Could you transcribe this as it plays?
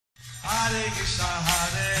Hare Krishna,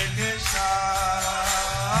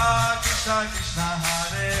 Krishna Krishna,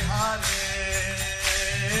 Hare Hare,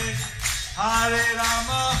 Hare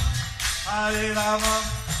Rama, Rama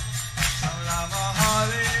Rama,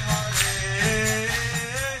 Hare Hare.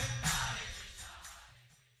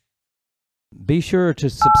 Be sure to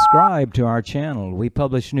subscribe to our channel. We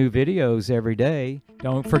publish new videos every day.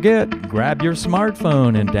 Don't forget, grab your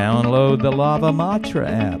smartphone and download the Lava Matra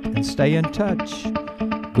app and stay in touch.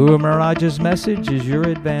 Guru Maharaj's message is your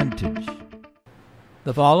advantage.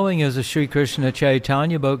 The following is a Sri Kṛṣṇa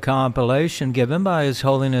Chaitanya book compilation given by His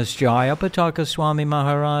Holiness Jayapataka Swami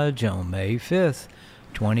Maharaj on May 5th,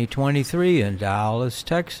 2023 in Dallas,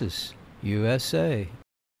 Texas, USA.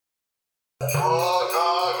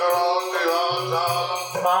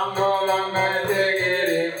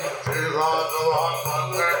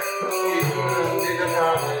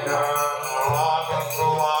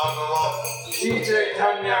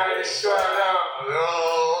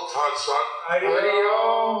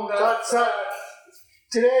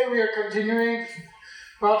 Today we are continuing.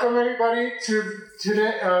 Welcome everybody to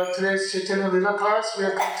today's Chaitanya Lila class. We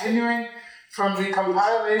are continuing from the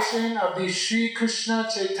compilation of the Sri Kṛṣṇa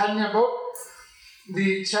Chaitanya book.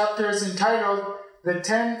 The chapter is entitled The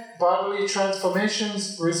 10 Bodily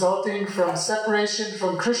Transformations Resulting from Separation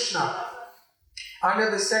from Kṛṣṇa.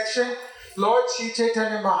 Under the section, Lord Sri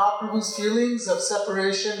Chaitanya Mahaprabhu's Feelings of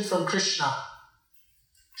Separation from Kṛṣṇa.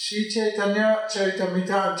 Sri Chaitanya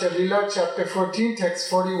Charitamrita Anjalila, chapter 14, text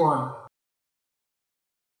 41.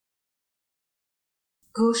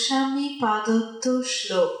 Goswami Padotto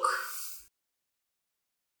Shlok.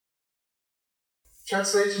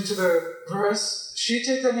 Translation to the verse. Sri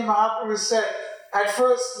Chaitanya Mahaprabhu said, at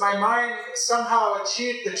first my mind somehow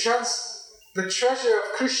achieved the treasure of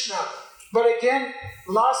Kṛṣṇa, but again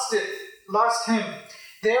lost him.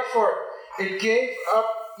 Therefore, it gave up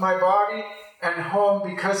my body and home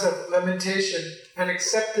because of lamentation and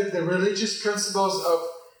accepted the religious principles of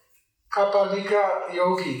Kapalika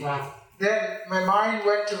Yogi. Wow. Then my mind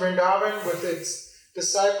went to Vrindavan with its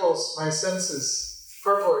disciples, my senses.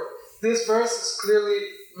 Purport. This verse is clearly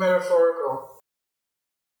metaphorical.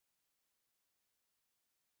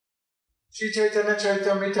 Sri Chaitanya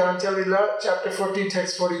Charitamrita Anjalila, chapter 14,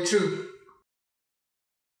 text 42.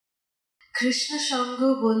 Krishna সঙ্গ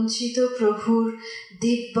বঞ্চিত প্রভুর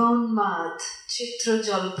দিব্যোন্মাদ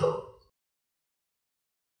চিত্রজল্প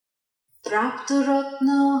প্রাপ্ত রত্ন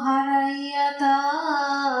হারাইয়া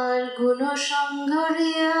তার গুণ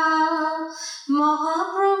সংঘরিয়া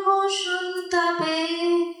মহাপ্রভু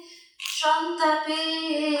সন্তাপে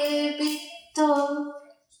পিত্ত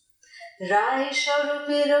রায়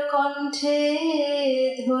স্বরূপের কণ্ঠে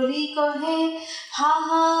ধরি কহে হা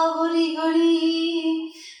হা হরি হরি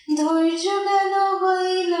ধৈর্য গেল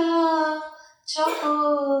হইলা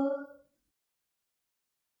চকর.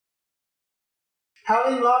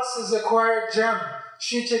 Having lost his acquired gem,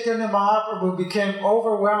 Sri Chaitanya Mahaprabhu became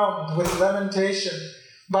overwhelmed with lamentation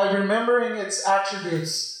by remembering its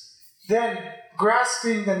attributes. Then,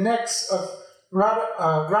 grasping the necks of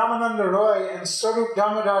Ramananda Roy and Swarup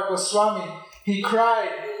Damodar Goswami, he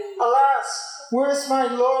cried, alas, where is my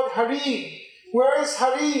Lord Hari? Where is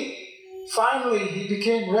Hari? Finally, he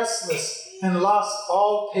became restless and lost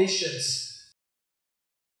all patience.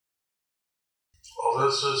 Well,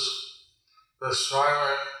 this is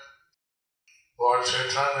describing Lord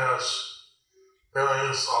Chaitanya's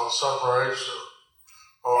feelings of separation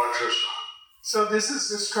from Lord Kṛṣṇa. So this is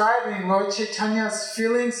describing Lord Chaitanya's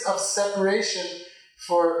feelings of separation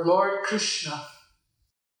for Lord Kṛṣṇa.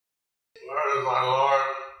 Where is my Lord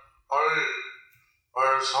Hari?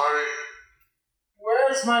 Where is Hari? Where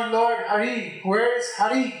is my Lord Hari? Where is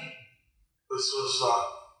Hari? This was the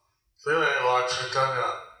feeling Lord Chaitanya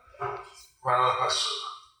manifested.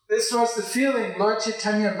 This was the feeling Lord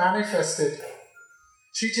Chaitanya manifested.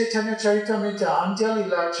 Sri Chaitanya Charitamrita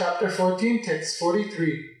Anjalila, chapter 14, text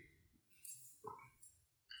 43.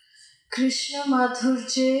 Krishna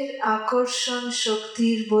মাধুর্যের আকর্ষণ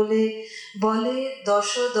শক্তির বলে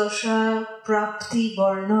দশ দশা প্রাপ্তি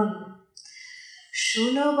বর্ণন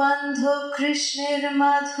শুনো বান্ধব কৃষ্ণের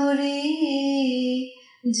মাধুরী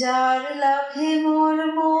যার লাভে মোর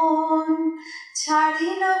মন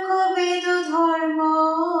ছাড়িল বেদ ধর্ম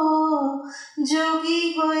যোগী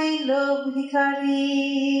হইল ভিখারী.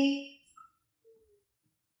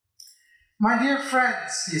 My dear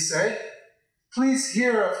friends, he said, please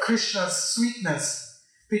hear of Krishna's sweetness.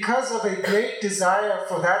 Because of a great desire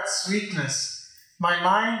for that sweetness, my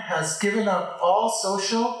mind has given up all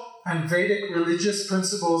social and Vedic religious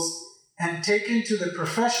principles and taken to the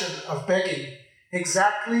profession of begging,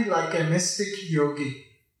 exactly like a mystic yogi.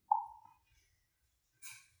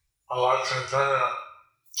 Lord Chaitanya,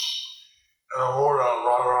 in the mood of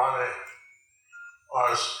Radharani,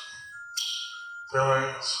 was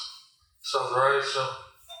feeling separation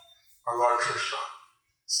from Lord Kṛṣṇa.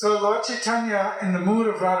 So Lord Chaitanya, in the mood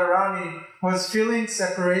of Radharani, was feeling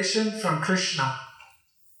separation from Kṛṣṇa.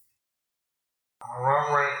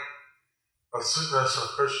 Remembering the sweetness of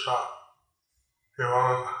Kṛṣṇa, he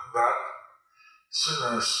wanted that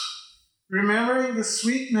sweetness. Remembering the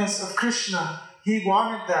sweetness of Kṛṣṇa, he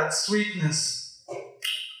wanted that sweetness.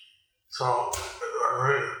 So when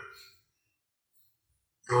we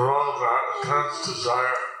develop that intense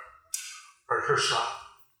desire for Kṛṣṇa,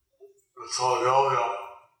 it's called yo-yo,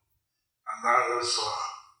 and that is a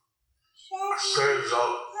stage of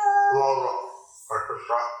love for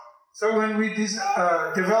Kṛṣṇa. So when we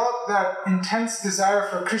develop that intense desire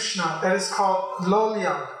for Kṛṣṇa, that is called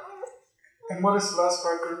lolyam. And what is the last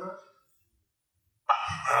part, Gurudeva?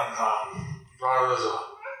 And that is a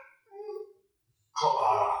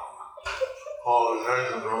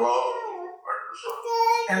qualification for love for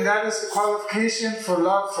Kṛṣṇa. And that is the qualification for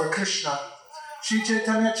love for Kṛṣṇa. Sri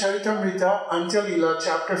Chaitanya Charitamrita, Antya-lila,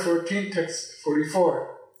 chapter 14, text 44.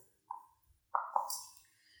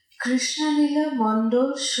 Krishna Leela মণ্ডল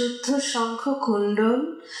শুদ্ধ শঙ্খ কুণ্ডল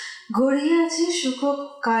গড়িয়াছে সুখ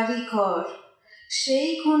কারিকর সেই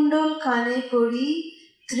কুণ্ডল কানে পড়ি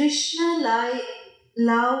তৃষ্ণা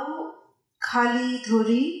লাউ খালি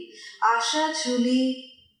ধরি আশা ঝুলি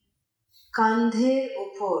কান্ধের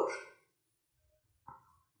উপর.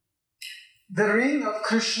 The ring of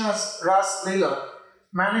Krishna's Ras Lila,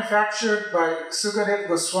 manufactured by Sukadev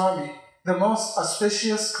Goswami, the most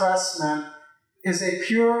auspicious craftsman, is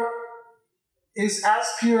as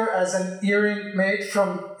pure as an earring made from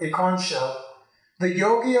a conch shell. The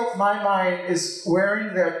yogi of my mind is wearing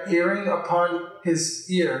that earring upon his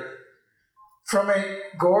ear. From a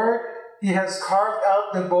gourd, he has carved out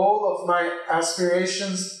the bowl of my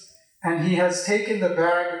aspirations, and he has taken the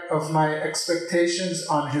bag of my expectations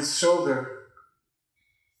on his shoulder.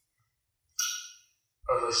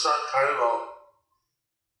 There's a certain type of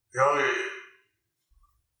yogi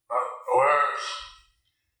that wears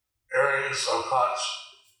earrings of conch.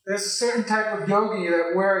 There's a certain type of yogi that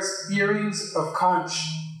wears earrings of conch.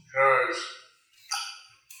 Carries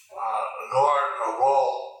a gourd, a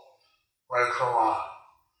bowl made from a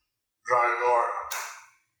dry gourd.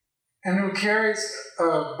 And who carries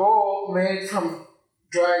a bowl made from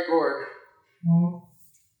dry gourd.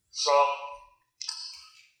 So,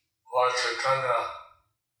 Lord Chaitanya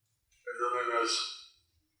is giving this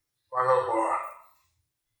metaphor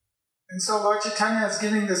And so Lord Chaitanya is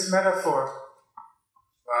giving this metaphor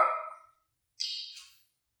that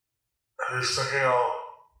he's thinking of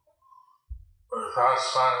the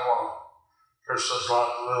pastime of Krishna's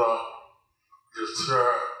Lila, which is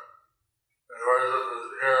pure, and he wears it in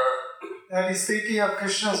his ear. that he's thinking of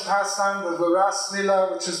Krishna's pastime, the Ras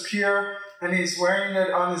Lila, which is pure, and he's wearing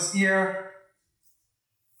it on his ear.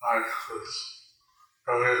 Like this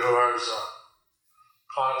yogi who wears a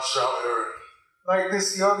conch shell earring. Like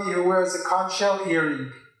this yogi who wears a conch shell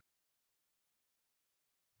earring.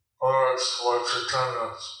 Or it's Lord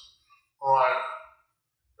Chaitanya's mind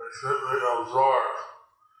completely absorbed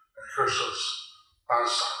in Krishna's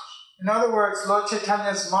pastimes. In other words, Lord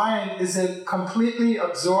Chaitanya's mind is completely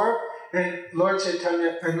absorbed in Lord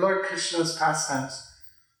Chaitanya and Lord Krishna's pastimes.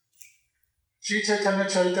 Sri Chaitanya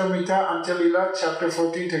Charitamrita, Antya-lila, chapter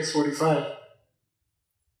 14, text 45.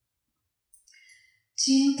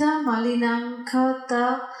 চিন্তা মালিনাঙ্কাতা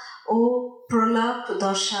ও প্রলাপ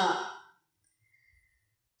দশা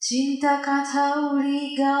চিন্তা কাঁথা উড়ি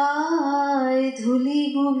গায় ধুলি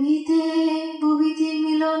বুভিতে বুভিতে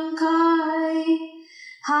মিলন খায়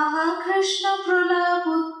হা হা কৃষ্ণ প্রলাপ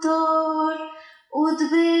উত্তর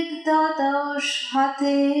উদ্বেগ দ্বাদশ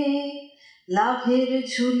হাতে লাভের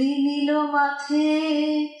ঝুলি নীল মাথে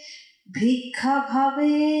ভিক্ষা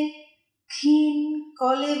ভাবে ক্ষীণ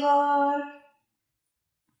কলেবর.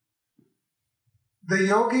 The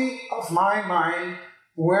yogi of my mind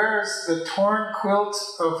wears the torn quilt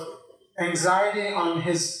of anxiety on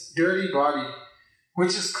his dirty body,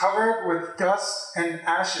 which is covered with dust and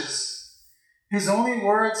ashes. His only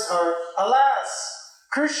words are, "Alas,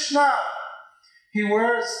 Kṛṣṇa!" He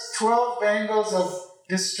wears 12 bangles of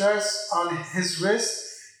distress on his wrist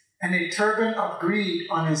and a turban of greed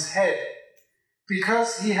on his head. Because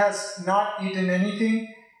he has not eaten anything,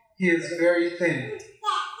 he is very thin.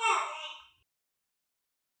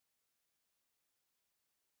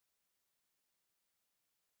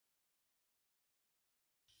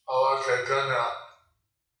 Lord Chaitanya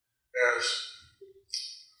is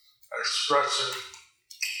expressing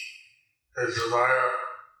his desire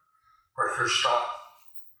for Kṛṣṇa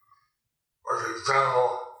example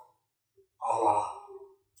of a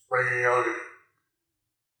begging yogi.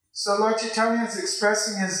 So Lord Chaitanya is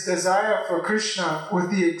expressing his desire for Kṛṣṇa with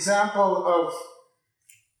the example of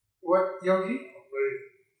what yogi?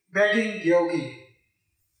 Begging yogi.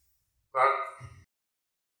 But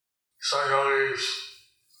some yogis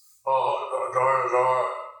go door to door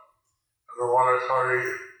and the water party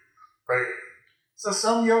begging. So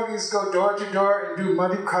some yogis go door to door and do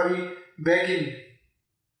madhukari begging.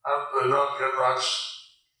 And they don't get much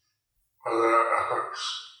for their efforts.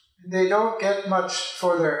 They don't get much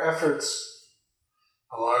for their efforts.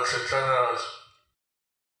 Lord Chaitanya is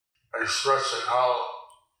expressing how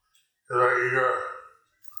they're eager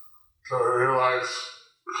to realize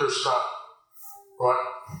Kṛṣṇa. What?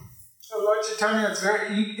 So Lord Chaitanya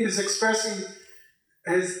is expressing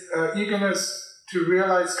his eagerness to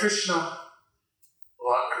realize Kṛṣṇa.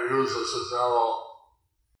 What he uses as example.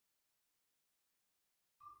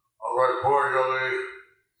 A very poor yogi,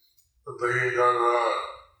 begging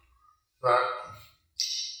that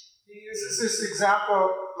He uses this example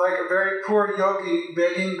like a very poor yogi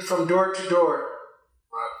begging from door to door.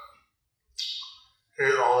 He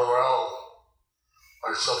is overwhelmed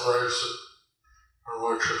by separation from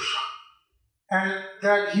Lord Kṛṣṇa. And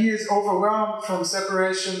that he is overwhelmed from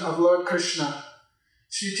separation of Lord Kṛṣṇa.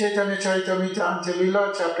 Sri Chaitanya Charitamrita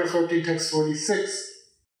Antilila, chapter 14, text 46.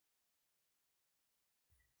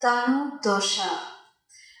 Tanub dosha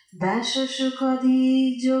Basha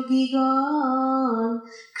Shukadi Jogigan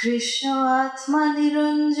Kṛṣṇa Atma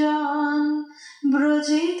Niranjan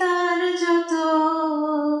Brojitar Jato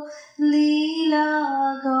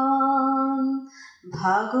Leelagan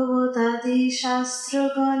Bhagavatadi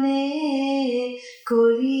Shastragane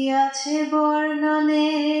Koriyache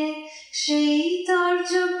Barnane Shei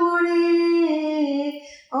Tarja Pore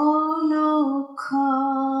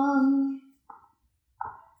Onokhan.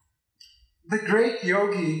 The great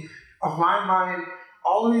yogi of my mind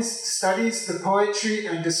always studies the poetry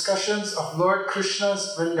and discussions of Lord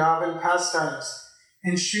Kṛṣṇa's Vrindavan pastimes.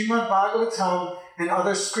 In Srimad Bhagavatam and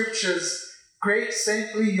other scriptures, great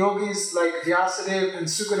saintly yogis like Vyasadeva and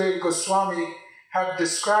Sukadeva Goswami have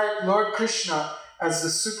described Lord Kṛṣṇa as the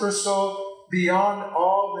supersoul beyond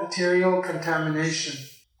all material contamination.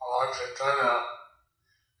 Lord Chaitanya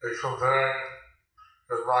is comparing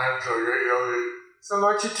his mind to a great yogi. So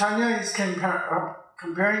Lord Chaitanya is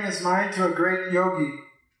comparing his mind to a great yogi.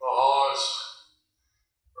 The always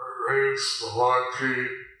reads the poetry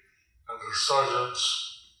and discussions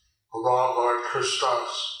about Lord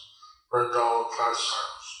Kṛṣṇa's Vrindavan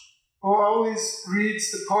pastimes. Who always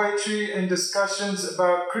reads the poetry and discussions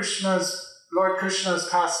about Lord Kṛṣṇa's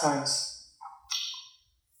pastimes.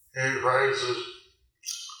 He praises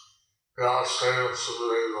Vyasadeva and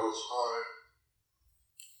Sukadeva Goswami.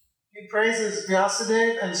 He praises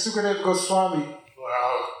Vyasadeva and Sukadeva Goswami, who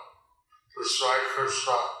have described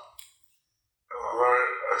Kṛṣṇa in a very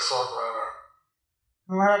excellent manner.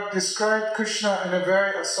 who have described Kṛṣṇa in a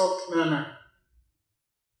very assault manner.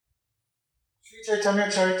 Sri Chaitanya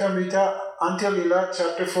Charitamrita Antya-lila,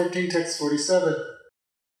 chapter 14, text 47.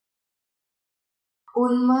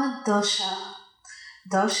 Unmad dosha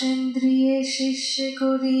দশেন্দ্রিয়ে শিষ্যে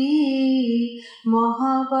করি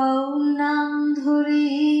মহাবাউল নাম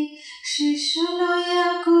ধরি শিষ্য লইয়া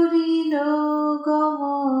করিল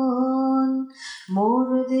গমন মোর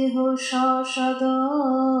দেহ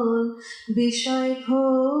সসদন বিষয়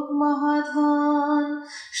ভোগ মহাধন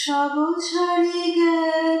সব ছাড়ি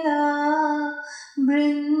গেলা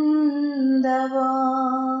Vrindavan.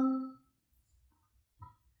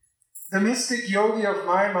 The mystic yogi of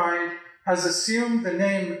my mind has assumed the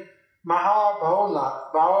name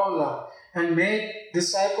Baola, and made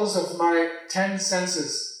disciples of my 10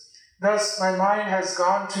 senses. Thus my mind has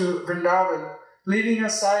gone to Vrindavan, leaving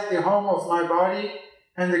aside the home of my body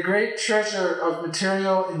and the great treasure of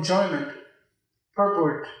material enjoyment.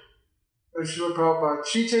 Purport of Srila Prabhupada.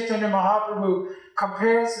 Sri Chaitanya Mahaprabhu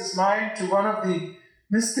compares his mind to one of the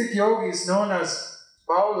mystic yogis known as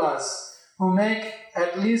Baolas, who make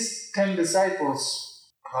at least 10 disciples.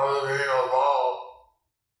 Another meaning of Baal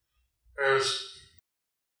is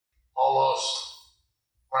almost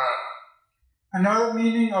mad. Another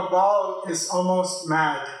meaning of Baal is almost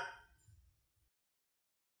mad.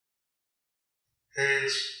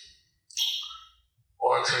 He's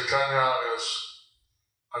what Chaitanya is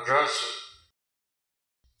addressing,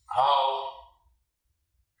 how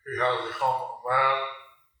he has become mad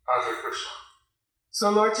after Kṛṣṇa. So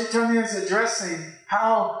Lord Chaitanya is addressing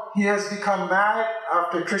how he has become mad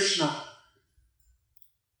after Kṛṣṇa.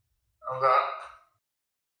 And that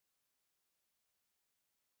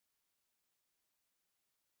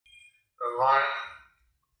the mind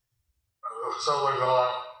and the simply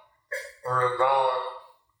going or Vrindavan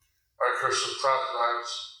by Krishna's pastimes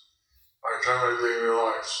are generally being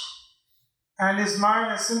realized. And his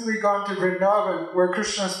mind has simply gone to Vrindavan, where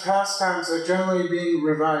Krishna's pastimes are generally being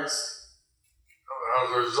revised. And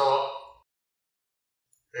as a result,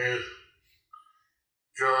 he's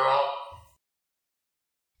given up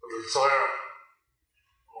the desire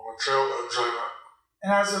of material enjoyment.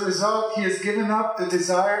 And as a result, he has given up the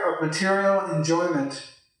desire of material enjoyment.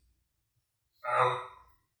 And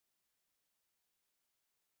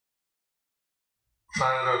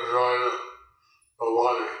trying to enjoy the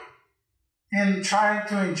body. In trying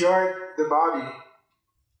to enjoy the body,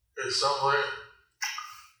 He's simply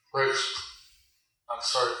fixed on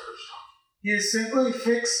serving Krishna. he is simply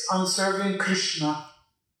fixed on serving Krishna.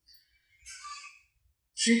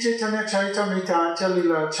 Sri Chaitanya Charitamrita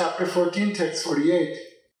Lila, chapter 14, text 48.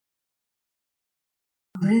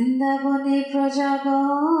 বৃন্দাবনে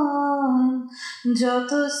প্রজাগণ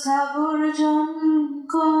যত স্থাবর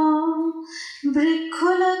জনগণ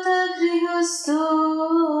বৃক্ষলতা গৃহস্থ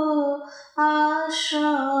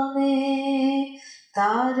আশ্রমে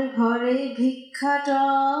তার ঘরে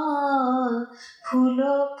ভিক্ষাটন ফুল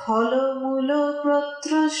ফলমূল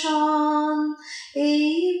প্রত্রসন এই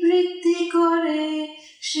বৃত্তি করে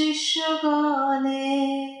শিষ্যগণে.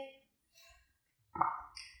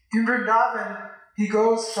 In Vrindavan, he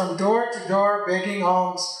goes from door to door begging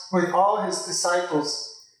alms with all his disciples.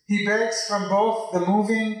 He begs from both the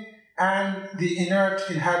moving and the inert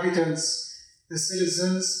inhabitants, the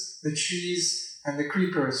citizens, the trees, and the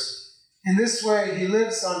creepers. In this way, he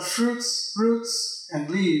lives on fruits, roots, and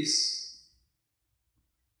leaves.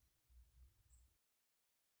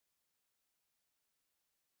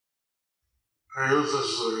 He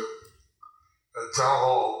uses the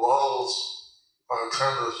example of levels of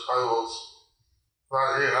 10 disciples that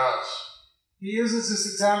he has. He uses this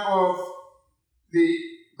example of the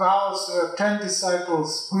vows of 10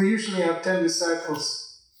 disciples, who usually have 10 disciples.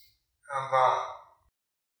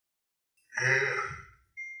 And he is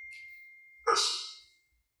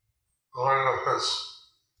going with his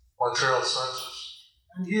material senses.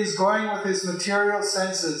 And he is going with his material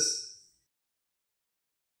senses.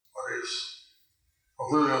 But he's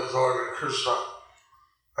completely absorbed in Krishna.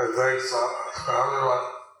 I think that everyone,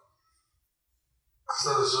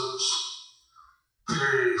 citizens,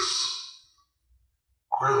 trees,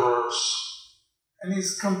 rivers, And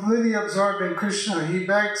he's completely absorbed in Krishna. He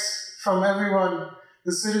begs from everyone,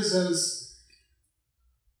 the citizens,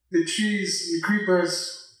 the trees, the creepers.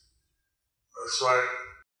 that's right.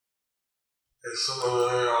 He's simply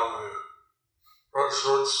living on the fresh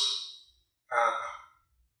roots and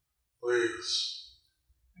leaves.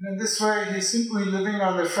 And in this way, he's simply living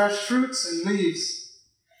on the fresh fruits and leaves.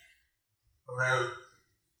 I mean,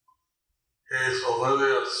 he's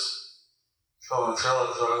oblivious to material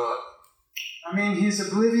enjoyment. I mean, he's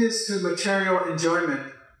oblivious to material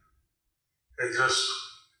enjoyment. He just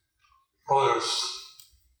focused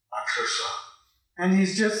on Krishna. And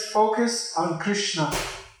he's just focused on Krishna.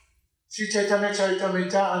 Sri Chaitanya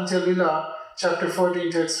Charitamrita Lila, chapter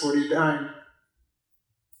 14, text 49.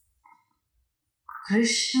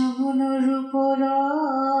 Krishna গুণ রূপ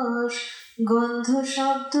রস গন্ধ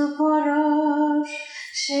শব্দ পরশ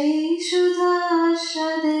সেই সুধা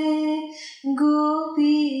আস্বাদে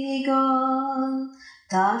গোপীগণ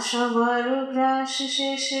তা সবার গ্রাস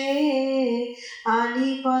শেষে আনি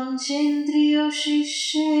পঞ্চেন্দ্রিয়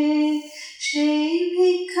শিষ্যে সেই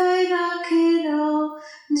ভিক্ষায় রাখেন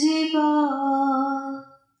জীবন.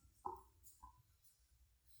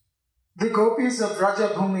 The gopis of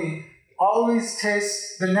Vrajabhumi always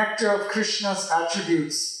taste the nectar of Krishna's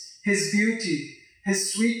attributes, his beauty,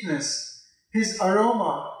 his sweetness, his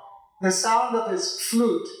aroma, the sound of his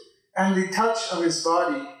flute, and the touch of his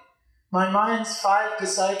body. My mind's 5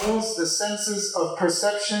 disciples, the senses of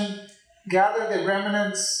perception, gather the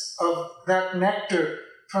remnants of that nectar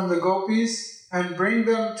from the gopis and bring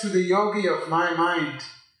them to the yogi of my mind.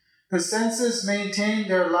 The senses maintain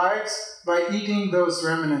their lives by eating those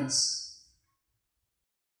remnants.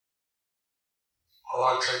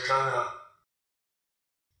 Lord Chaitanya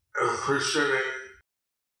is appreciating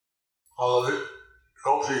all the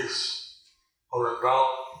gopis of Vrindavan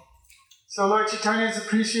So Lord Chaitanya is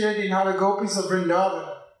appreciating how the gopis of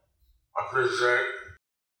Vrindavan appreciate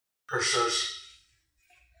Krishna's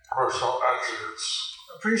personal attributes.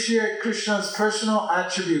 appreciate Krishna's personal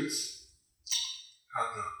attributes.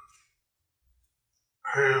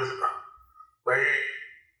 And he is begging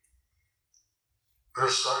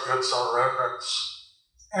just to get some remnants.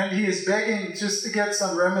 And he is begging just to get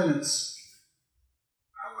some remnants.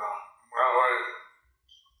 And that way,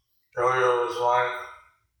 the area of his mind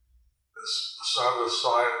is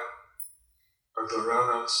satisfied with the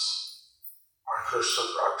remnants on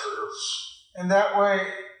Krishna's attributes. In that way,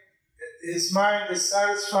 his mind is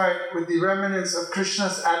satisfied with the remnants of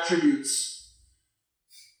Krishna's attributes.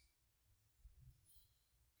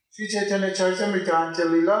 Sri Chaitanya Charitamrita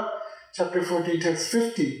Antya-lila, chapter 14, text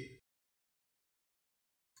 50.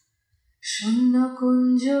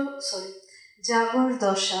 Jagar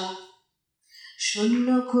দশা শূন্য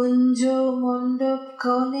কুঞ্জ মণ্ডপ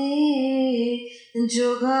কনে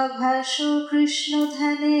যোগাভ্যাস কৃষ্ণ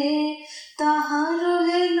ধ্যানে তাহার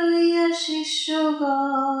হে লইয়া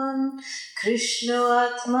শিষ্যগণ কৃষ্ণ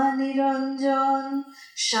আত্মা নিরঞ্জন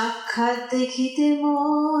সাক্ষাৎ দেখিতে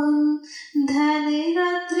মন ধ্যানে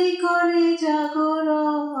রাত্রি করে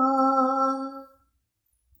জাগরণ.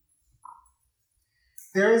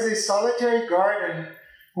 There is a solitary garden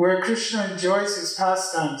where Krishna enjoys his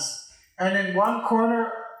pastimes, and in one corner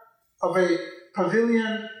of a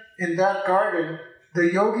pavilion in that garden, the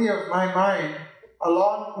yogi of my mind,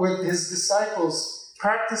 along with his disciples,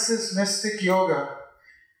 practices mystic yoga.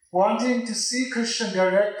 Wanting to see Krishna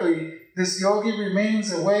directly, this yogi remains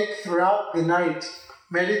awake throughout the night,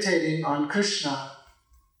 meditating on Krishna,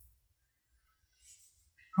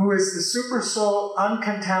 who is the super soul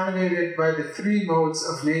uncontaminated by the three modes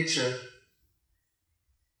of nature.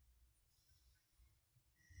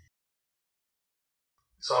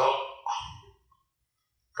 So,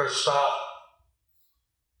 Kṛṣṇa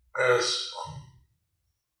is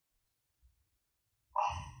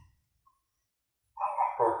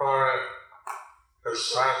performing his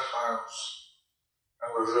pastimes in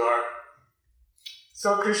the garden. So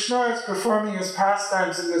Krishna is performing his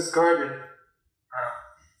pastimes in this garden.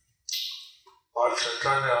 Lord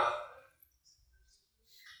Chaitanya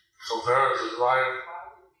compares his mind,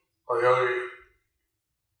 a yogi,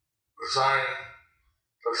 desiring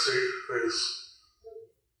to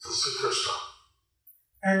see Krishna.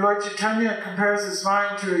 And Lord Chaitanya compares his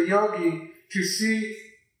mind to a yogi to see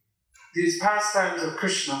these pastimes of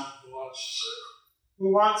Krishna. Who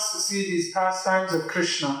wants to see these pastimes of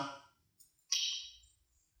Krishna?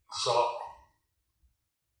 So,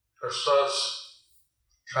 Krishna's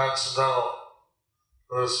transcendental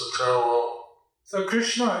to this material world. So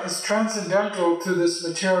Krishna is transcendental to this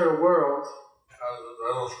material world.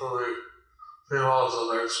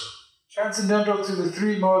 Transcendental to the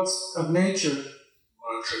three modes of nature.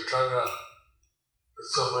 Lord Chaitanya is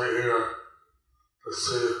simply here to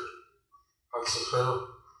see that Supreme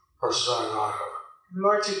Personality Godhead.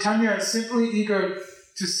 Lord Chaitanya is simply eager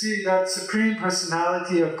to see that Supreme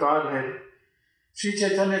Personality of Godhead. Sri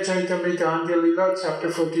Chaitanya Charitamrita Antya-lila,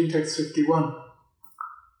 chapter 14, text 51.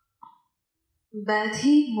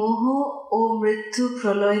 ব্যাধি মোহ ও মৃত্যু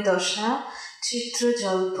প্রলয় দশা চিত্র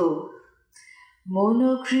জল্প মন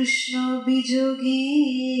কৃষ্ণ বিযোগী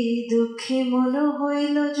দুঃখে মন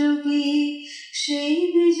হইল যোগী সেই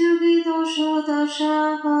বিযোগী দশ দশা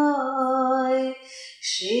হয়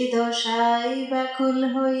সে দশাই ব্যাকুল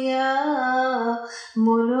হইয়া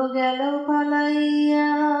মন গেল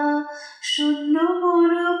পালাইয়া শূন্য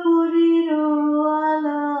মোর পুরীর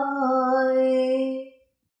আলয়.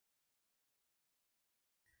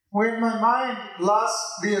 When my mind lost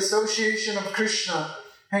the association of Krishna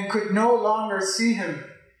and could no longer see him,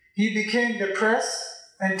 he became depressed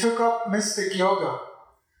and took up mystic yoga.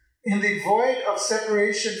 In the void of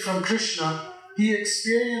separation from Krishna, he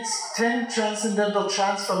experienced 10 transcendental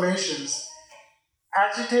transformations.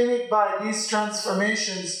 Agitated by these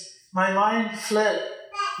transformations, my mind fled,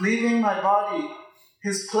 leaving my body,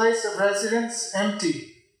 his place of residence, empty.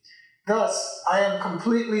 Thus, I am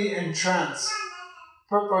completely entranced.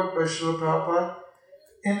 Purport by Srila Prabhupada.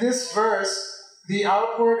 In this verse, the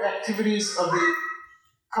outward activities of the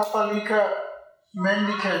Kapalika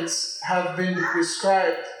mendicants have been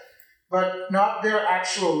described, but not their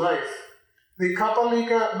actual life. The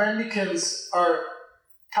Kapalika mendicants are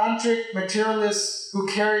tantric materialists who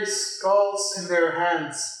carry skulls in their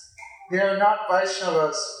hands. They are not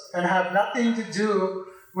Vaishnavas and have nothing to do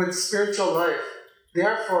with spiritual life.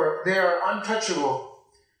 Therefore, they are untouchable.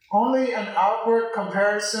 Only an outward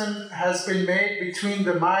comparison has been made between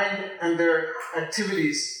the mind and their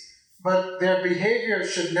activities, but their behavior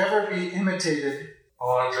should never be imitated.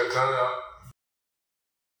 Lord Chaitanya,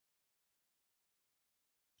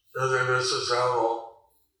 using this example,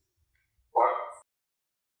 but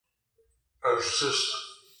it's just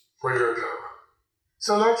figurative.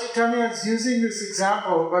 So Lord Chaitanya is using this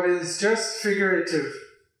example, but it is just figurative.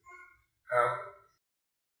 And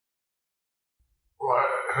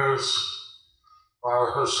his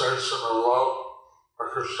manifestation of love for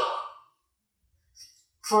Krishna.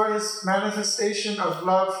 For his manifestation of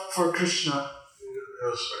love for Krishna. He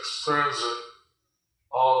is experiencing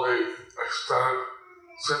all the ecstatic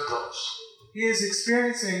symptoms, He is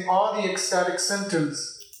experiencing all the ecstatic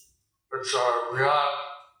symptoms, which are beyond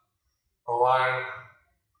the mind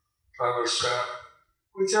to understand.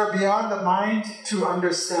 which are beyond the mind to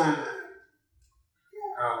understand.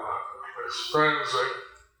 And experiencing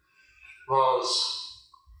those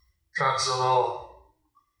transcendental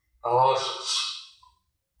emotions,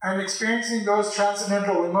 And experiencing those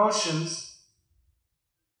transcendental emotions,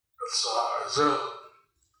 it's as if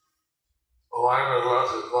the mind has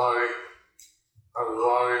left his body, and the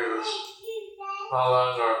body is no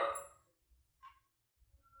longer there.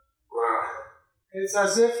 it's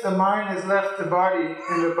as if the mind has left the body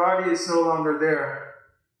and the body is no longer there.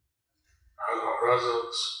 As a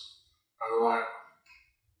residence of the mind.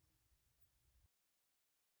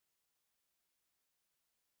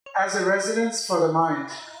 As a residence for the mind.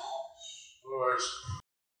 Otherwise,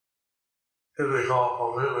 he become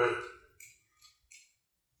completely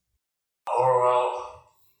overwhelmed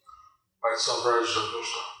by separation of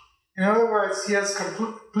Krishna. In other words, he has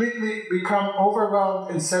completely become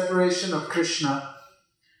overwhelmed in separation of Krishna.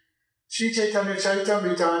 Sri Chaitanya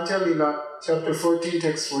Charitamrita Antya Lila, chapter 14,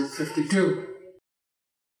 text 52.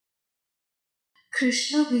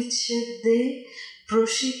 Krishna বিচ্ছেদে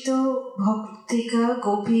Prasit ভক্তিকা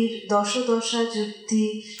গভীর দশদশা যুক্তি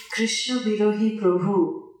কৃষ্ণ বিরোহী প্রভু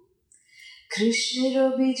কৃষ্ণের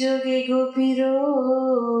বিযোগে গোপীর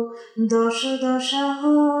দশদশা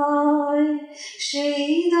হয়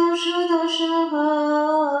সেই দশদশা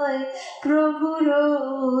হয় প্রভুর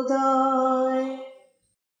উদয়.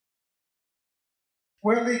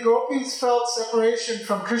 When the gopis felt separation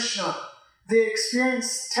from Krishna, they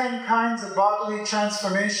experienced 10 kinds of bodily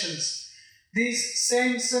transformations. These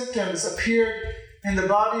same symptoms appeared in the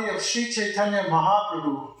body of Sri Chaitanya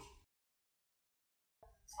Mahaprabhu.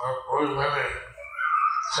 Very many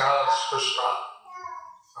challenge Krishna,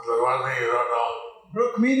 and the one thing you don't know.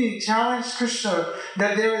 Rukmini challenged Krishna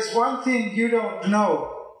that there is one thing you don't know.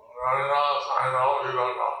 Radha knows, I know, you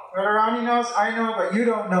don't know. Radharani knows, I know, but you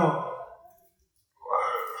don't know.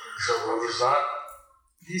 So what is that?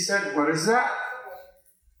 He said, what is that?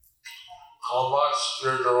 How much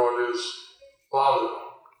your devotees love you,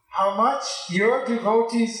 How much your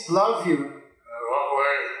devotees love you, and what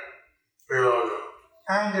way we love you.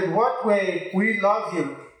 and in what way we love you.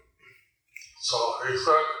 So he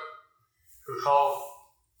said to come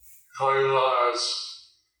Kalila as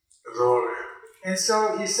a devotee. And so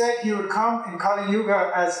he said he would come in Kali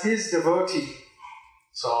Yuga as his devotee.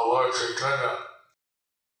 So Lord Chaitanya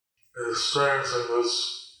is experiencing this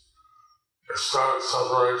ecstatic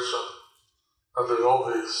separation that the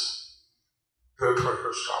gopis did for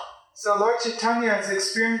Krishna. So Lord Chaitanya is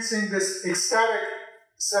experiencing this ecstatic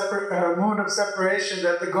mood of separation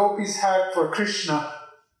that the gopis had for Krishna.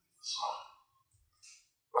 So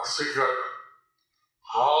the secret,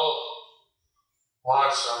 how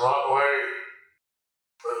much and what way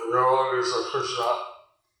the devotees of Krishna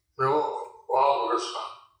feel love Krishna.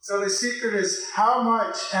 So the secret is how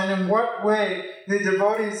much and in what way the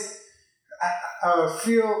devotees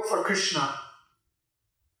feel for Krishna.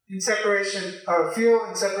 Feel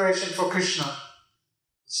in separation for Krishna.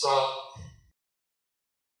 So,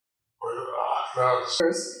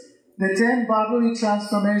 First, the 10 bodily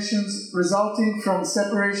transformations resulting from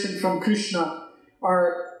separation from Krishna are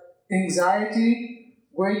anxiety,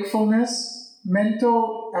 wakefulness,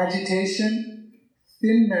 mental agitation,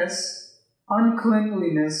 thinness,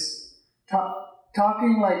 uncleanliness,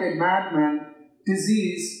 talking like a madman,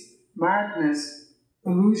 disease, madness,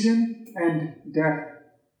 illusion, and death.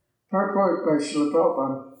 Purport by Srila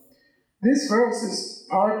Prabhupada. This verse is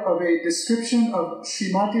part of a description of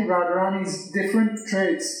Srimati Radharani's different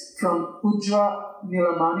traits from Ujjva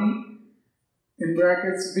Nilamani, in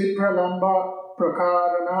brackets Vipralamba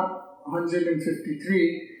Prakarana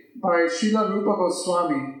 153, by Srila Rupa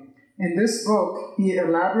Goswami. In this book, he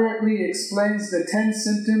elaborately explains the 10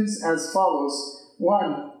 symptoms as follows.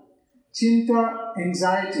 1. Chinta,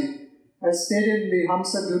 anxiety, as stated in the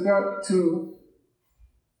Hamsa Duta 2,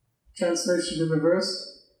 translation of the verse.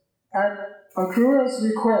 At Akrura's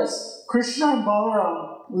request, Krishna and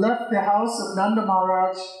Balaram left the house of Nanda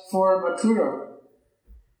Maharaj for Mathura.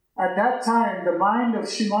 At that time, the mind of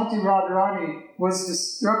Srimati Radharani was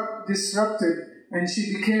disrupted and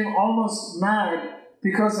she became almost mad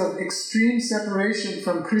because of extreme separation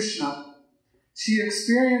from Krishna. She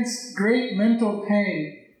experienced great mental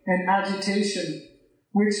pain and agitation,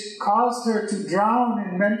 which caused her to drown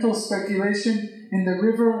in mental speculation in the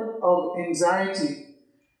river of anxiety.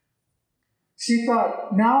 She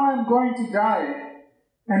thought, now I'm going to die,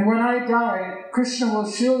 and when I die, Krishna will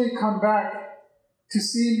surely come back to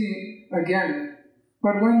see me again.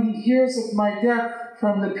 But when he hears of my death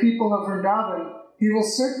from the people of Vrindavan, he will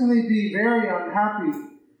certainly be very unhappy.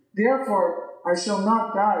 Therefore, I shall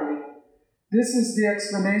not die. This is the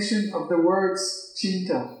explanation of the words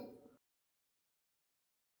Chinta.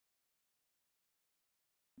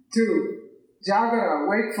 2. Jagara,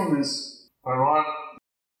 wakefulness. When one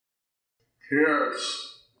hears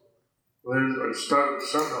these ecstatic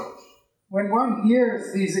symptoms, When one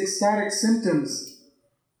hears these ecstatic symptoms,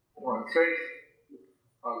 one think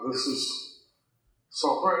this is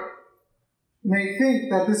suffering, may think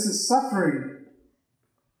that this is suffering,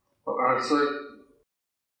 but actually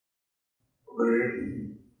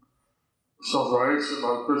the separation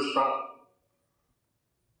of Kṛṣṇa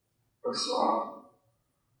is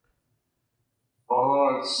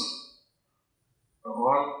although it's in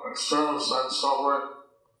one external sense suffering,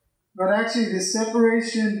 but actually the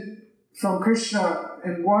separation from Krishna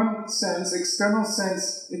in one sense, external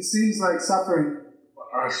sense, it seems like suffering.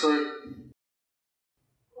 actually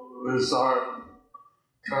these are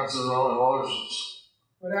transcendental emotions.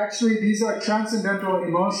 But actually these are transcendental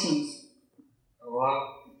emotions. And one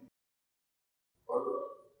would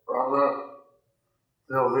rather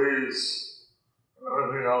feel these than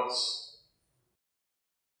anything else.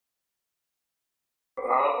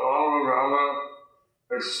 One would rather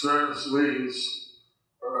experience these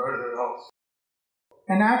than anything else.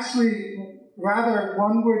 And actually, rather,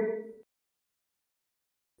 one would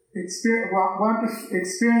want to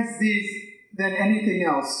experience these than anything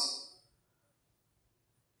else.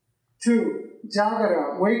 2.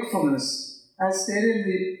 Jagara, wakefulness, as stated in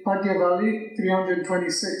the Padyavali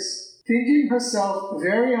 326. Thinking herself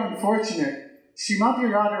very unfortunate, Srimati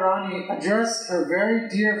Radharani addressed her very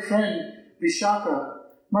dear friend Vishaka,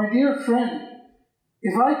 "My dear friend,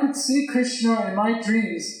 if I could see Krishna in my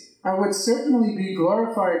dreams, I would certainly be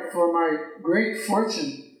glorified for my great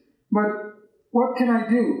fortune. But what can I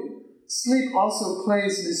do? Sleep also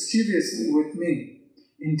plays mischievously with me.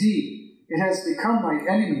 Indeed, it has become my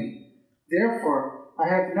enemy. Therefore, I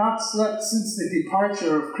have not slept since the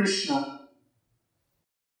departure of Krishna."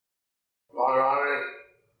 Radharani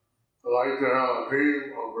would like to have a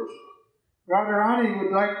dream of Krishna, Radharani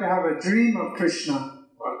would like to have a dream of Krishna,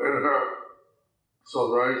 but in her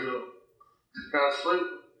separation, she can't sleep.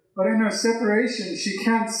 but in her separation, she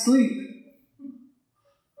can't sleep.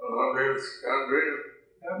 That means she can't dream.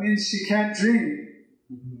 That means she can't dream.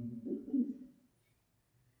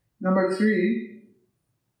 Number 3,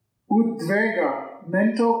 Udvega,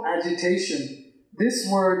 mental agitation. This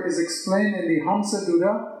word is explained in the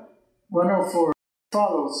Hamsadutta 104.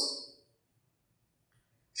 Follows.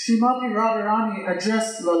 Srimati Radharani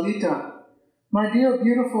addressed Lalita, "My dear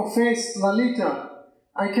beautiful-faced Lalita,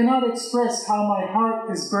 I cannot express how my heart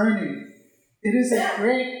is burning. It is a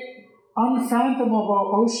great,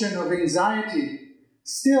 unfathomable ocean of anxiety.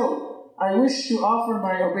 Still, I wish to offer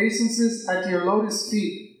my obeisances at your lotus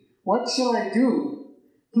feet. What shall I do?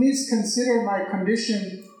 Please consider my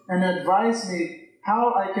condition and advise me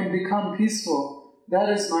how I can become peaceful. That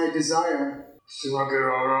is my desire." Srimati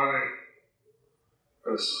Radharani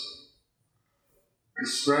is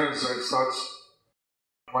experiencing such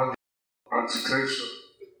mental agitation.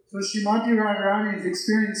 So Srimati Radharani is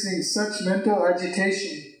experiencing such mental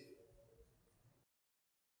agitation.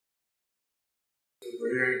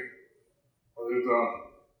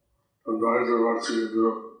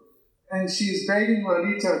 And she is begging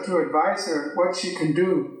Lalita to advise her what she can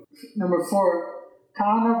do. Number 4,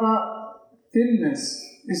 Kanava, thinness,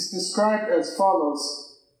 is described as follows.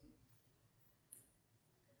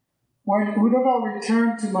 When Uddhava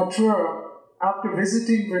returned to Mathura after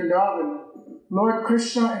visiting Vrindavan, Lord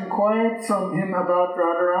Krishna inquired from him about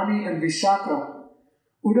Radharani and Vishaka.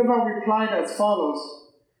 Uddhava replied as follows.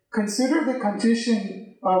 Consider the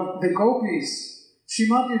condition of the gopis.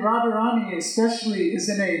 Srimati Radharani especially is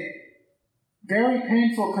in a very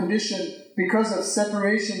painful condition because of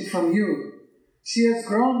separation from you. She has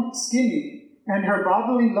grown skinny, and her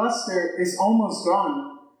bodily luster is almost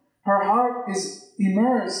gone. Her heart is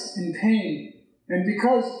immersed in pain, and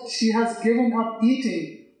because she has given up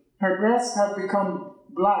eating, her breasts have become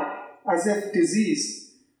black, as if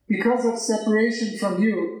diseased. Because of separation from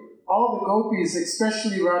you, all the gopis,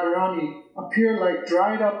 especially Radharani, appear like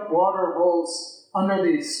dried up water holes under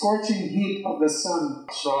the scorching heat of the sun.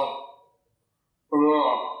 So,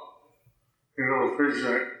 you can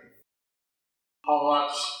appreciate how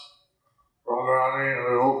much Radharani and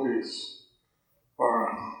the gopis are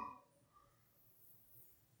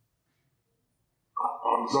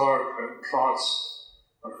absorbed in thoughts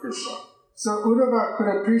of Krishna. So Uddhava could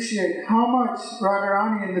appreciate how much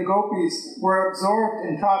Radharani and the gopis were absorbed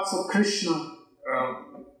in thoughts of Krishna.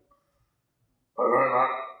 And very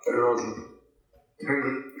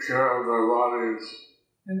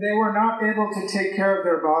And they were not able to take care of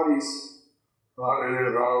their bodies.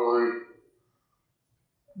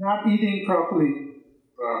 Not eating properly.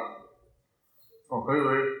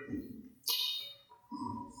 Completely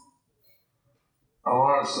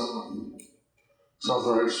immersed in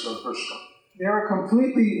separation of Krishna. They are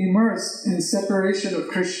completely immersed in separation of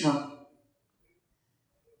Krishna.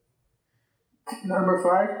 Number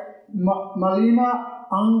 5, Malima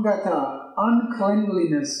Angata,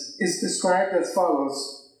 uncleanliness, is described as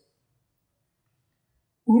follows.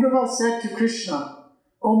 Uddhava said to Krishna,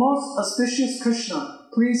 O most auspicious Krishna,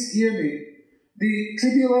 please hear me. The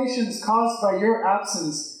tribulations caused by your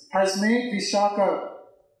absence has made Vishaka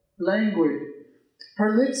languid.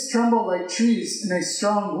 Her lips tremble like trees in a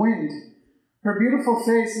strong wind. Her beautiful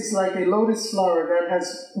face is like a lotus flower that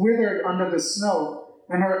has withered under the snow,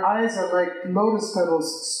 and her eyes are like lotus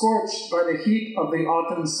petals scorched by the heat of the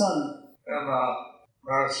autumn sun. And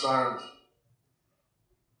last times,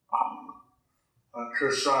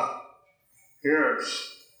 Krishna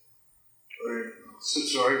hears the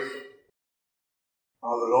situation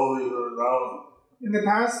of the gopis in Vrindavan. In the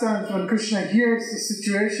past times, when Krishna hears the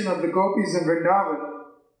situation of the gopis in Vrindavan,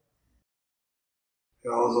 he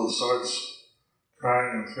also starts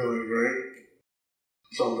crying and feeling great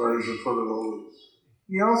separation for the gopis.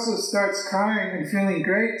 he also starts crying and feeling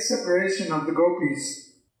great separation of the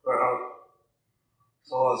gopis. They have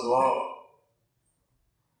so much love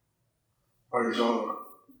for each other.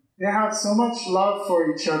 They have so much love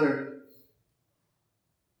for each other.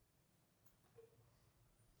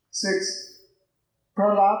 6.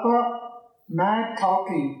 Pralapa, mad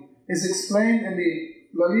talking, is explained in the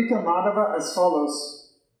Lalita Madhava as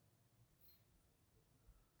follows.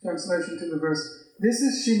 Translation to the verse. This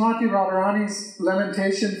is Srimati Radharani's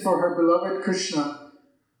lamentation for her beloved Kṛṣṇa,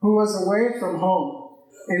 who was away from home.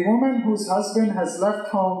 A woman whose husband has left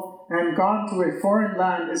home and gone to a foreign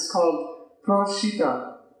land is called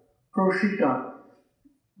Proshita,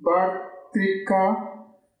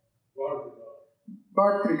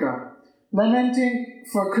 Bhartrika, lamenting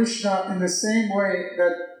for Kṛṣṇa in the same way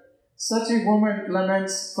that such a woman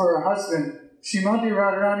laments for her husband. Srimati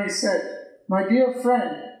Radharani said, My dear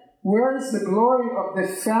friend, where is the glory of the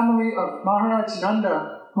family of Maharaj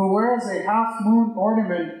Nanda, who wears a half-moon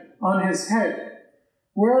ornament on his head?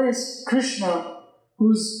 Where is Kṛṣṇa,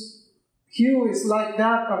 whose hue is like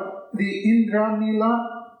that of the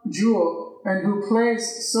Indranila jewel, and who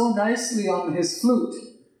plays so nicely on his flute?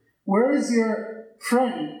 Where is your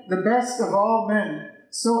friend, the best of all men,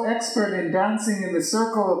 so expert in dancing in the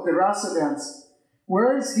circle of the rasa dance?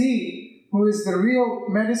 Where is he who is the real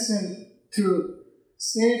medicine to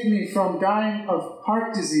save me from dying of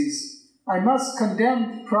heart disease? I must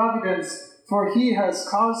condemn Providence, for he has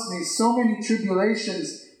caused me so many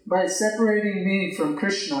tribulations by separating me from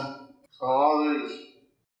Kṛṣṇa. So all these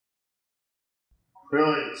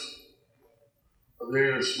feelings are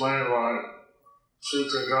being explained by Sri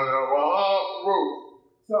Chaitanya Mahaprabhu.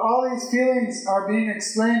 So all these feelings are being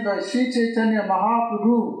explained by Sri Chaitanya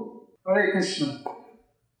Mahaprabhu. Hare Krishna.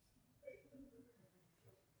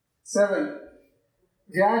 7.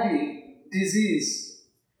 Vyadhi, disease,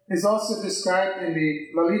 is also described in the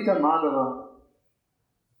Lalita Madhava.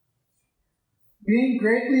 Being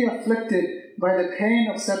greatly afflicted by the pain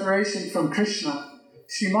of separation from Kṛṣṇa,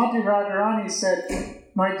 Srimati Radharani said,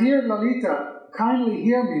 My dear Lalita, kindly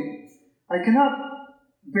hear me. I cannot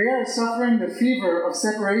bear suffering the fever of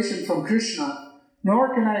separation from Kṛṣṇa,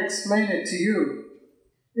 nor can I explain it to you.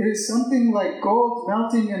 It is something like gold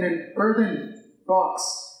melting in an earthen box.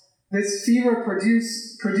 This fever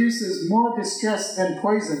produces more distress than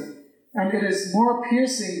poison, and it is more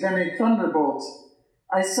piercing than a thunderbolt.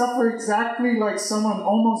 I suffer exactly like someone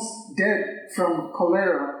almost dead from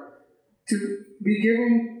cholera. To be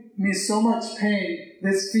giving me so much pain,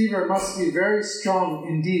 this fever must be very strong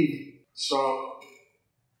indeed. So,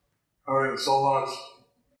 having so much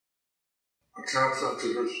attachment to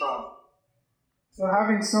Kṛṣṇa So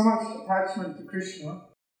having so much attachment to Kṛṣṇa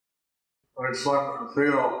makes one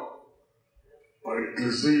feel like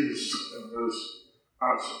diseased in his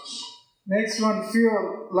absence. makes one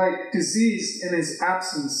feel like diseased in his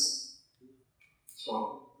absence.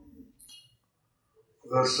 So,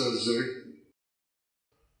 this is the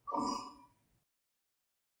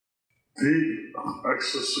deep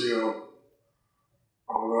ecstasy of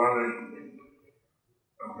running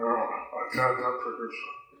and her attachment to Kṛṣṇa.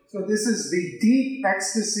 So this is the deep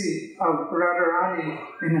ecstasy of Radharani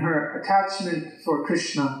in her attachment for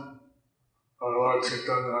Kṛṣṇa. Lord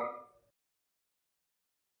Chaitanya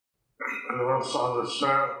and wants to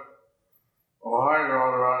understand why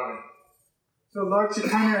Radharani So Lord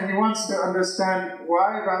Chaitanya, he wants to understand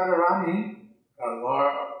why Radharani had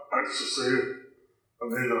more ecstasy than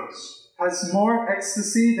he does. has more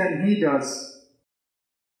ecstasy than he does.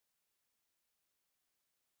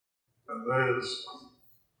 And these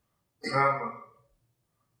 10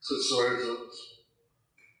 situations,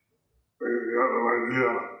 we get an idea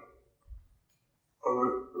of a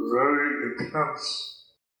very intense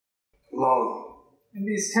love. In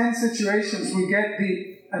these 10 situations, we get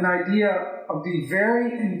an idea of the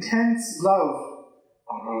very intense love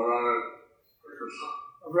of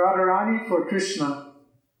Radharani for Kṛṣṇa.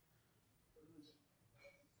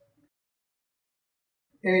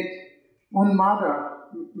 8. Unmada,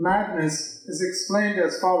 madness, is explained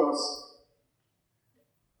as follows.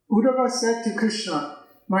 Uddhava said to Kṛṣṇa,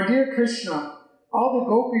 "My dear Kṛṣṇa, all the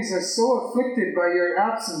gopis are so afflicted by your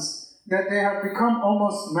absence that they have become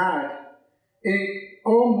almost mad.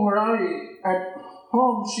 O Murari, at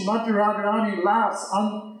home Srimati Radharani laughs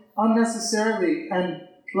unnecessarily and,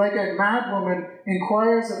 like a mad woman,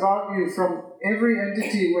 inquires about you from every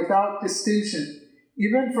entity without distinction,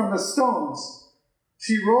 even from the stones.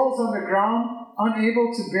 She rolls on the ground,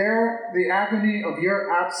 unable to bear the agony of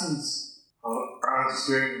your absence."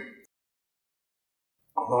 Asking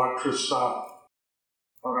about Kṛṣṇa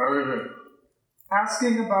on everything.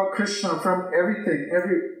 Asking about Kṛṣṇa from everything,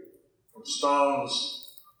 From stones,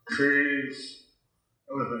 trees,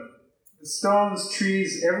 everything. the stones,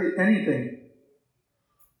 trees, anything.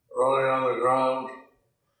 Rolling on the ground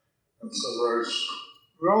and separation.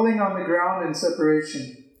 Rolling on the ground in separation.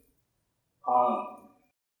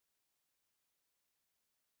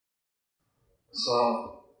 So,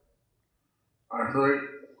 I think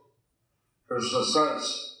Kṛṣṇa says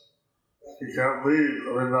he can't leave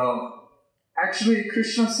Vrindavan. Actually,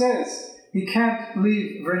 Kṛṣṇa says he can't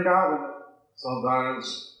leave Vrindavan. Sometimes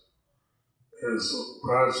his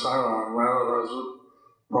pastimes are manifested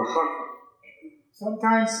prakat.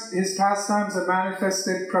 Sometimes his pastimes are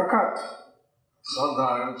manifested prakat.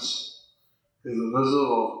 Sometimes he's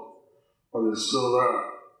invisible, but he's still there.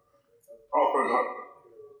 Aprakat.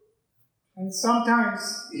 And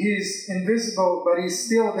sometimes he's invisible, but he's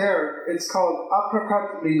still there. It's called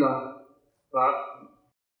aprakat lila. That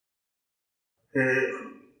he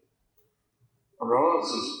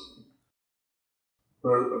realizes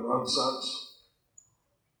that in one sense,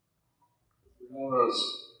 beyond his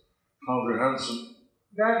comprehension.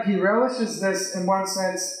 That he relishes this in one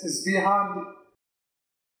sense is beyond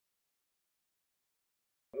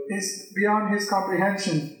his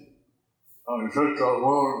comprehension. He took the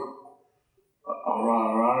mood of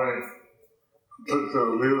Radharani, took the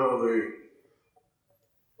lead of the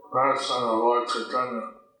pastime of Lord Chaitanya.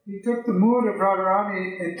 He took the mood of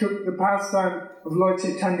Radharani and took the pastime of Lord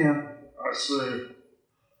Chaitanya. Actually,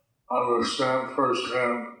 understand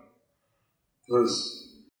firsthand this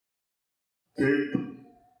deep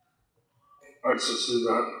ecstasy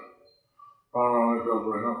that Radharani felt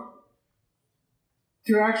for him.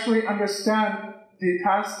 To actually understand the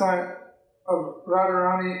pastime of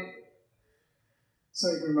Radharani.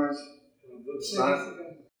 Sorry very much.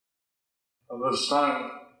 At this time,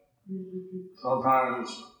 sometimes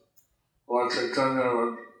Lord Chaitanya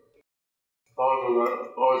would go to the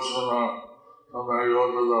Kṛṣṇa, sometimes he go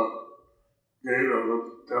to the gate of the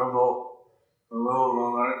temple in the middle of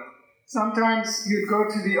the night. Sometimes you'd go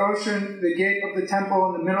to the ocean, the gate of the temple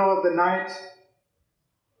in the middle of the night.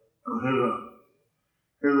 And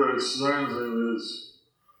he'd experiencing these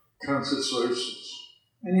 10 situations.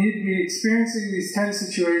 And he'd be experiencing these 10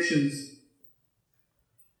 situations.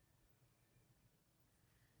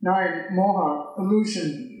 9. Moha,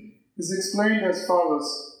 illusion, is explained as follows.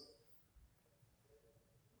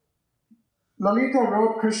 Lalita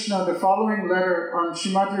wrote Kṛṣṇa the following letter on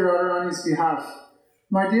Srimati Radharani's behalf.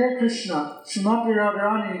 "My dear Kṛṣṇa, Srimati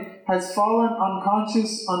Radharani has fallen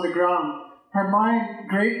unconscious on the ground, her mind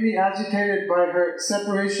greatly agitated by her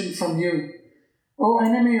separation from you. O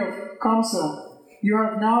enemy of Kamsa, you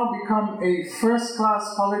have now become a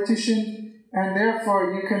first-class politician, and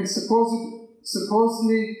therefore you can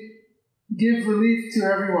supposedly give relief to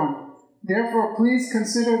everyone. Therefore, please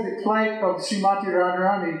consider the plight of Srimati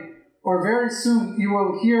Radharani, or very soon you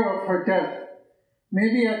will hear of her death.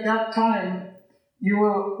 Maybe at that time you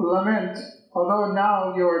will lament, although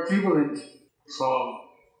now you are jubilant." So,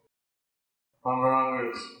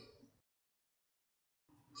 Radharani's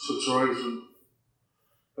situation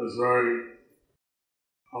is very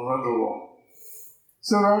lamentable.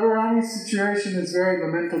 So Radharani's situation is very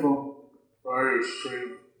lamentable, Very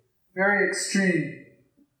extreme. very extreme.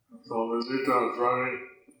 So Lalita is running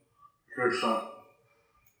Kṛṣṇa.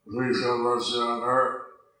 Please have mercy on her.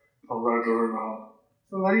 Come back to her now.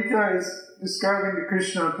 So Lalita is describing to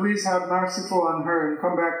Krishna, please have merciful on her and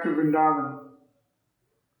come back to Vrindavan.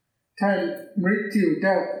 10. Mrityu,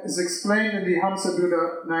 death, is explained in the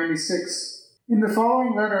Hamsadutta 96. In the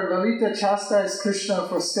following letter, Lalita chastised Krishna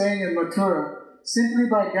for staying in Mathura. Simply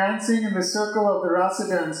by dancing in the circle of the rasa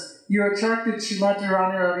dance, you attracted Srimati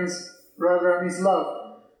Radharani's love.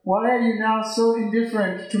 Why are you now so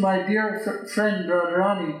indifferent to my dear friend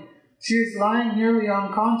Radharani? She is lying nearly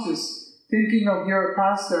unconscious, thinking of your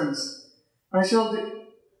pastimes. I shall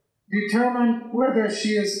determine whether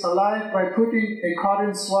she is alive by putting a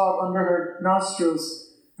cotton swab under her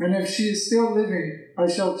nostrils, and if she is still living, I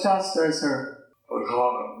shall chastise her. I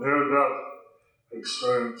call it near-death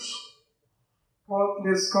experience.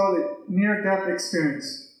 Let's call it near-death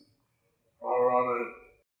experience. Radharani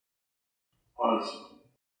was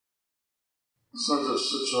such a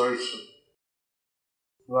situation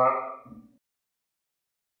that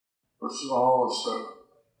was almost dead.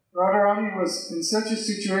 Radharani was in such a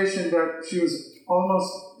situation that she was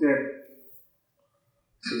almost dead.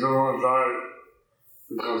 She didn't want to die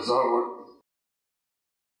because that would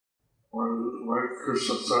make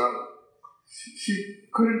Krishna sad. She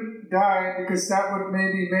couldn't die because that would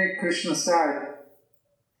maybe make Krishna sad.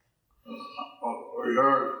 We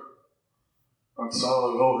heard that some of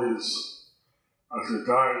the gopis, after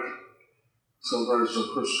died, celebrated of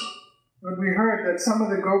Krishna. But we heard that some of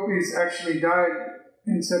the gopis actually died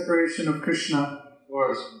in separation of Krishna. Of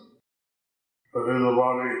course, they leave the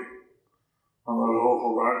body and they go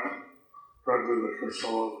back directly to Krishna.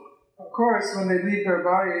 Of course, when they leave their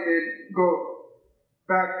body, they go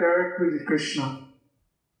back directly to Krishna.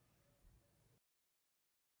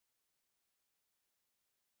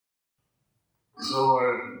 So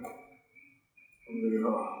the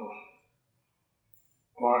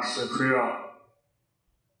Lakshmi-priya,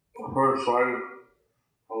 the first wife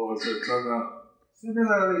of Lord Chaitanya,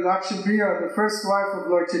 Similarly, Lakshmi-priya, the first wife of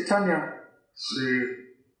Lord Chaitanya, she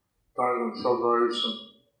died in separation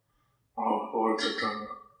of Lord Chaitanya.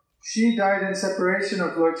 She died in separation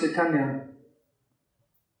of Lord Chaitanya.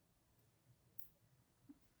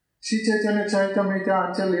 Shri Chaitanya Charitamrita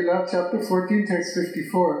Anchal Lila, chapter 14, text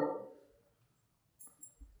 54.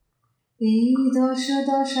 এই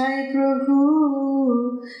দশায় প্রভু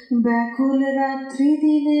ব্যাকুল রাত্রি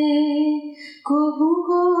দিনে কভু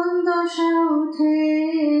কোন দশা উঠে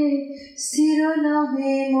স্থির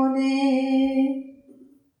নহে মনে।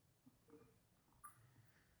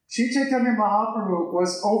 Shri Chaitanya Mahaprabhu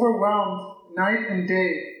was overwhelmed night and day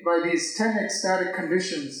by these 10 ecstatic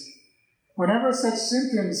conditions. Whenever such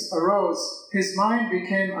symptoms arose, his mind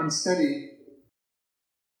became unsteady.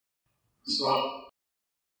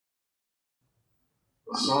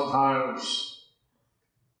 Sometimes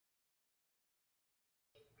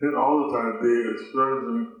he'd all the time be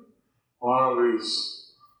experiencing one of these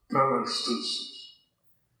 10 ecstasies.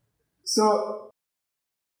 So,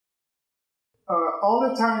 all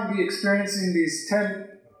the time be experiencing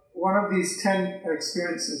one of these 10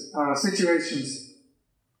 experiences, situations.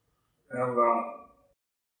 And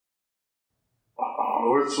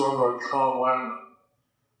which one would come when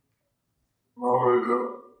nobody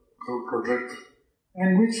could predict.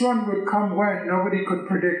 And which one would come when nobody could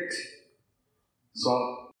predict. So,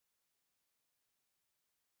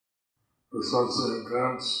 the sense of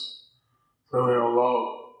intense feeling of love,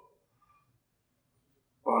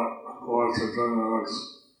 but Lord Chaitanya was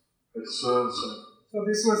experiencing. So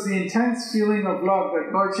this was the intense feeling of love that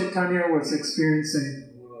Lord Chaitanya was experiencing.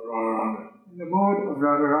 In the mood of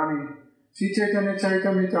Radharani. Shri Chaitanya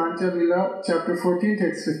Charitamrita Anchal Lila, chapter 14,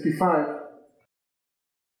 text 55.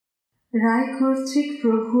 রায় কর্তৃক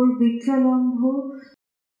প্রভুর বিপ্রলম্ভ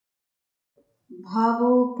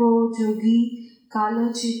ভাবোপযোগী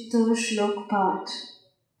কালচিত্ত শ্লোক পাঠ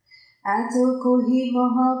এত কহি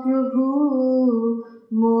মহাপ্রভু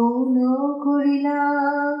মৌন করিলা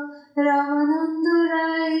রামানন্দ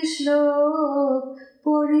রায় শ্লোক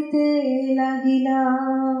পড়িতে লাগিলা।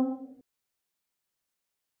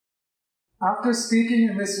 After speaking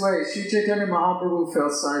in this way, Shri Chaitanya Mahaprabhu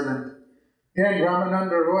fell silent. Then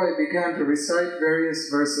Ramananda Roy began to recite various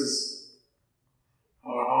verses.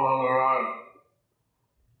 Ramananda Roy,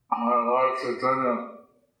 Lord Chaitanya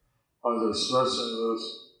was expressing this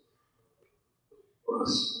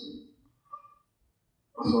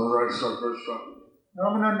resurrection of Krishna.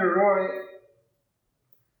 Ramananda Roy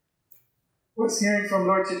was hearing from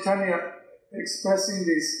Lord Chaitanya expressing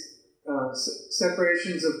these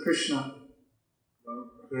separations of Krishna.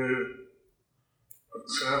 He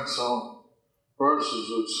chants some verses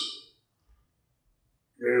which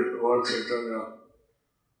gave Lord Chaitanya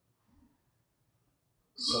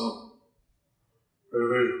some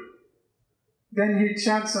relief. Then he'd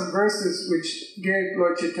chant some verses which gave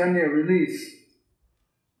Lord Chaitanya relief.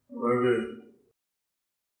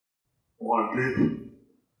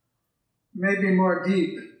 Maybe more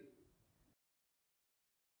deep.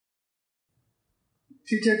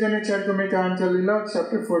 Sri Chaitanya Charitamrita Lila,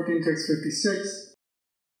 chapter 14, text 56.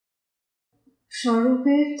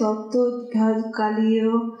 স্বরূপের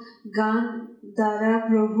তত্ত্বোদ্ঘাতকালীয় গান দ্বারা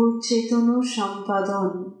প্রভুর চেতন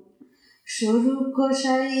সম্পাদন স্বরূপ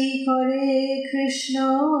গোসাই করে কৃষ্ণ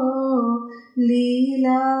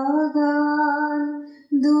লীলা গান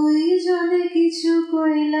দুইজনে কিছু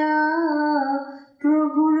কইলা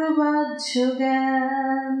প্রভুর বাহ্য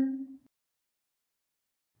জ্ঞান.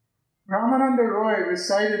 Ramananda Roy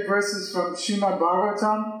recited verses from Srimad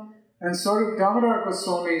Bhagavatam, and Swarup Damodar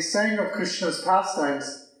Goswami sang of Krishna's pastimes.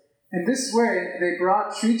 In this way, they brought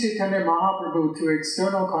Sri Chaitanya Mahaprabhu to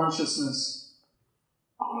external consciousness.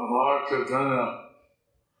 Lord Chaitanya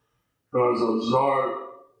was absorbed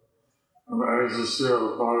in the ecstasy of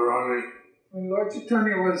Radharani. When Lord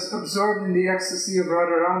Chaitanya was absorbed in the ecstasy of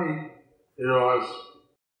Radharani, he was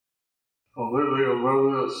completely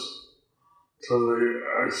oblivious to the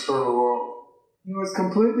external world. He was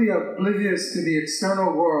completely oblivious to the external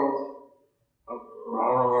world.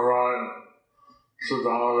 Ramananda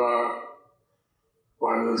Damodar,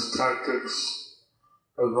 by his tactics,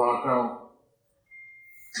 had brought him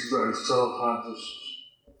to the external consciousness.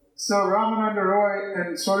 So Ramananda Roy and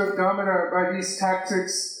Swarup Damodar, by these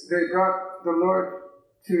tactics, they brought the Lord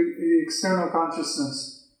to the external consciousness.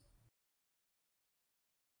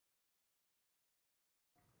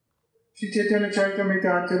 Sri Chaitanya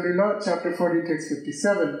Charitamrita Lila, chapter 40, text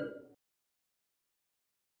 57.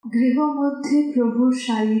 গৃহ মধ্যে প্রভুর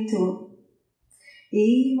শায়িত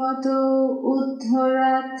এই মতো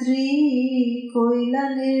উদ্ধরাত্রি কইলা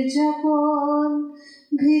নির্যাপন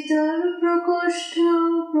ভিতর প্রকোষ্ঠ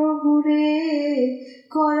প্রভুরে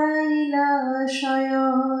করাইলা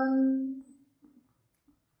শয়ন.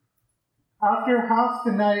 After half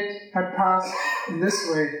the night had passed in this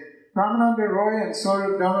way, Ramananda Roy and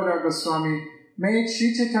Swarup Damodar Goswami made Sri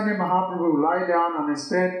Chaitanya Mahaprabhu lie down on his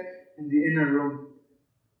bed in the inner room.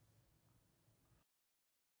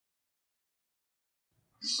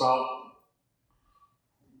 So,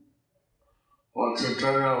 Lord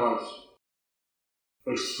Chaitanya was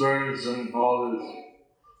experiencing all these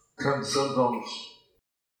 10 symptoms,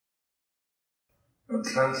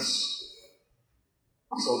 intense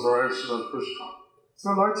separation of Krishna. So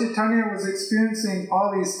Lord Chaitanya was experiencing all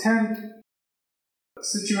these 10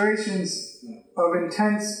 situations of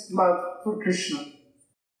intense love for Krishna.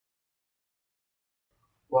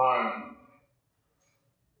 By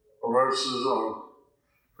verses of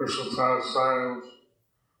Krishna's pastimes,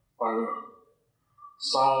 by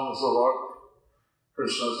songs about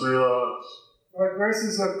Krishna's Leelas, by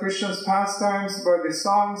verses of Krishna's pastimes, by the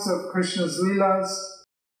songs of Krishna's Leelas.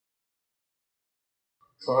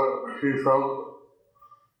 So he felt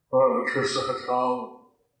that Krishna had come.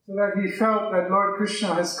 So that he felt that Lord Krishna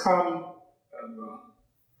has come. And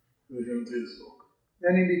he became peaceful.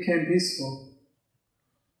 Then he became peaceful.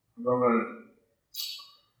 And then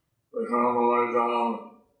they got him to lie down,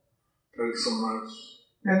 take some rest.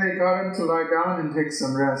 And they got him to lie down and take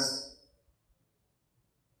some rest.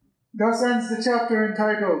 Thus ends the chapter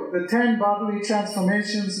entitled The 10 Bodily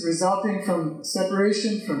Transformations Resulting from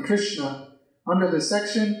Separation from Krishna, under the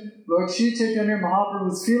section Lord Sri Chaitanya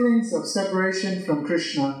Mahaprabhu's Feelings of Separation from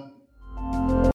Krishna.